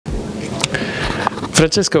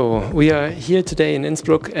Francesco, we are here today in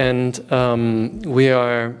Innsbruck, and we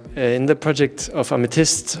are in the project of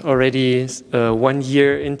AMETHyST already 1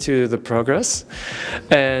 year into the progress,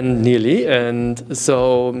 and nearly. And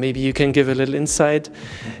so maybe you can give a little insight.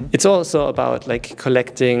 It's also about like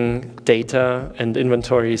collecting data and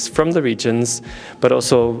inventories from the regions, but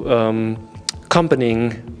also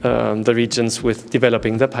accompanying the regions with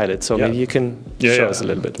developing the pilot. So maybe you can show us a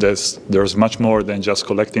little bit. There's much more than just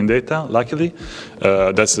collecting data, luckily.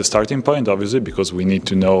 That's the starting point, obviously, because we need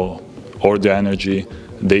to know all the energy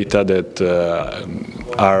data that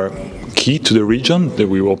are key to the region that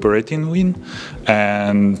we operate in,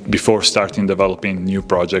 and before starting developing new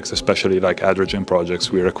projects, especially like hydrogen projects,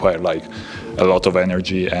 we require like a lot of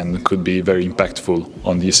energy and could be very impactful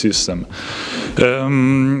on the system.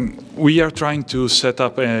 We are trying to set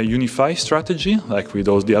up a unified strategy, like with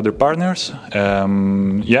all the other partners.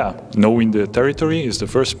 Knowing the territory is the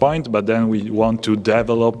first point, but then we want to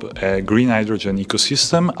develop a green hydrogen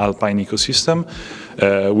ecosystem, alpine ecosystem,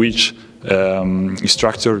 which is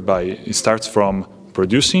structured by, it starts from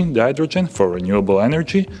producing the hydrogen for renewable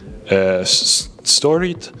energy, store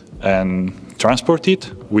it and transport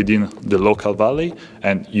it within the local valley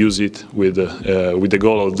and use it with the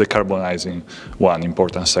goal of decarbonizing one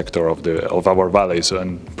important sector of our valleys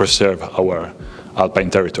and preserve our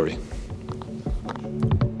alpine territory.